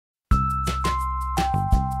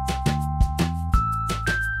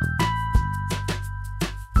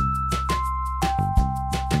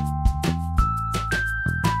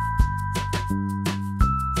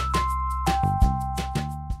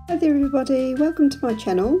there everybody, welcome to my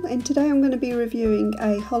channel, and today I'm going to be reviewing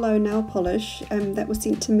a Holo nail polish that was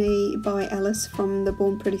sent to me by Alice from the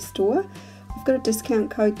Born Pretty store. I've got a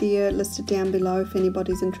discount code there listed down below if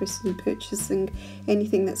anybody's interested in purchasing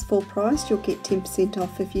anything that's full price. You'll get 10%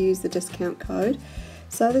 off if you use the discount code.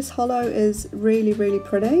 So this Holo is really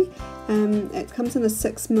pretty. It comes in a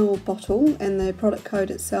 6ml bottle and the product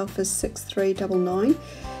code itself is 6399.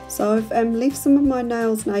 So I've left some of my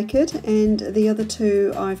nails naked, and the other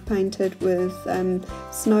two I've painted with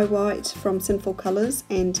Snow White from Sinful colours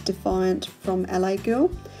and Defiant from LA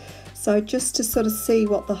Girl. So just to sort of see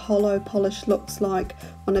what the Holo polish looks like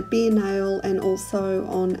on a bare nail and also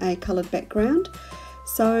on a coloured background.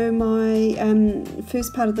 So my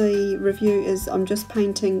first part of the review is I'm just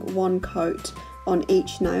painting one coat on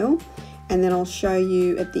each nail, and then I'll show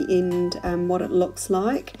you at the end what it looks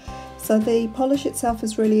like. So the polish itself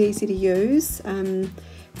is really easy to use.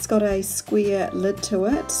 It's got a square lid to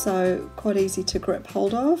it, so quite easy to grip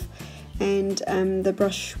hold of, and the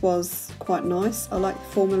brush was quite nice. I like the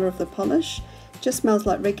formula of the polish. It just smells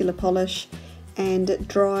like regular polish and it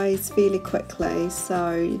dries fairly quickly,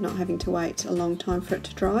 so you're not having to wait a long time for it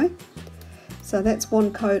to dry. So that's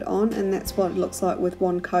one coat on, and that's what it looks like with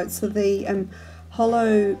one coat. So the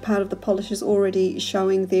Holo part of the polish is already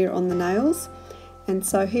showing there on the nails. And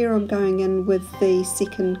so here I'm going in with the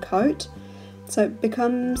second coat. So it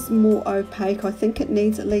becomes more opaque. I think it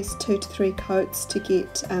needs at least 2 to 3 coats to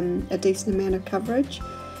get a decent amount of coverage.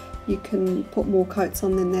 You can put more coats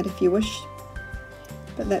on than that if you wish,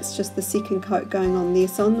 but that's just the second coat going on there.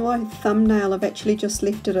 So on my thumbnail I've actually just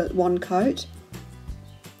left it at one coat,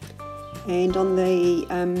 and on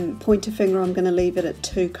the pointer finger I'm going to leave it at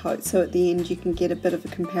 2 coats, so at the end you can get a bit of a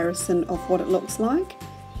comparison of what it looks like.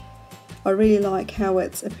 I really like how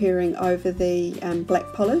it's appearing over the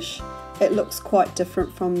black polish. It looks quite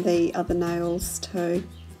different from the other nails too.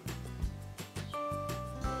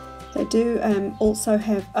 They do also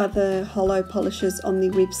have other Holo polishes on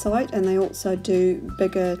their website, and they also do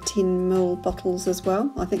bigger 10ml bottles as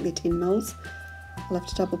well. I think they're 10 mils. I'll have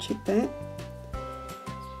to double check that.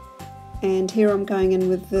 And here I'm going in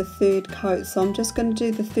with the third coat, so I'm just going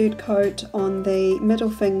to do the third coat on the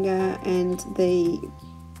middle finger and the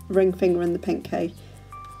ring finger and the pinky.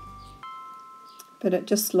 But it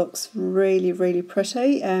just looks really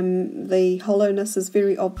pretty. The hollowness is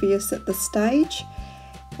very obvious at this stage,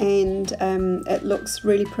 and it looks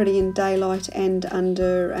really pretty in daylight and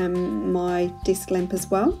under my desk lamp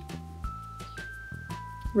as well.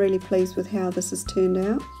 Really pleased with how this has turned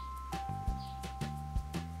out.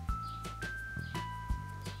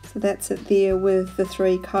 So that's it there with the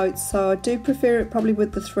 3 coats. So I do prefer it probably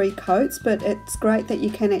with the 3 coats, but it's great that you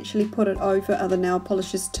can actually put it over other nail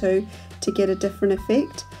polishes too to get a different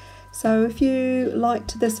effect. So if you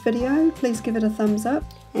liked this video, please give it a thumbs up,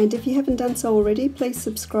 and if you haven't done so already, please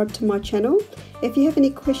subscribe to my channel. If you have any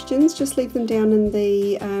questions, just leave them down in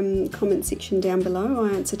the comment section down below. I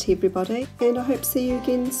answer to everybody, and I hope to see you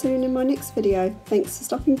again soon in my next video. Thanks for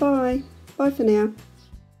stopping by. Bye for now.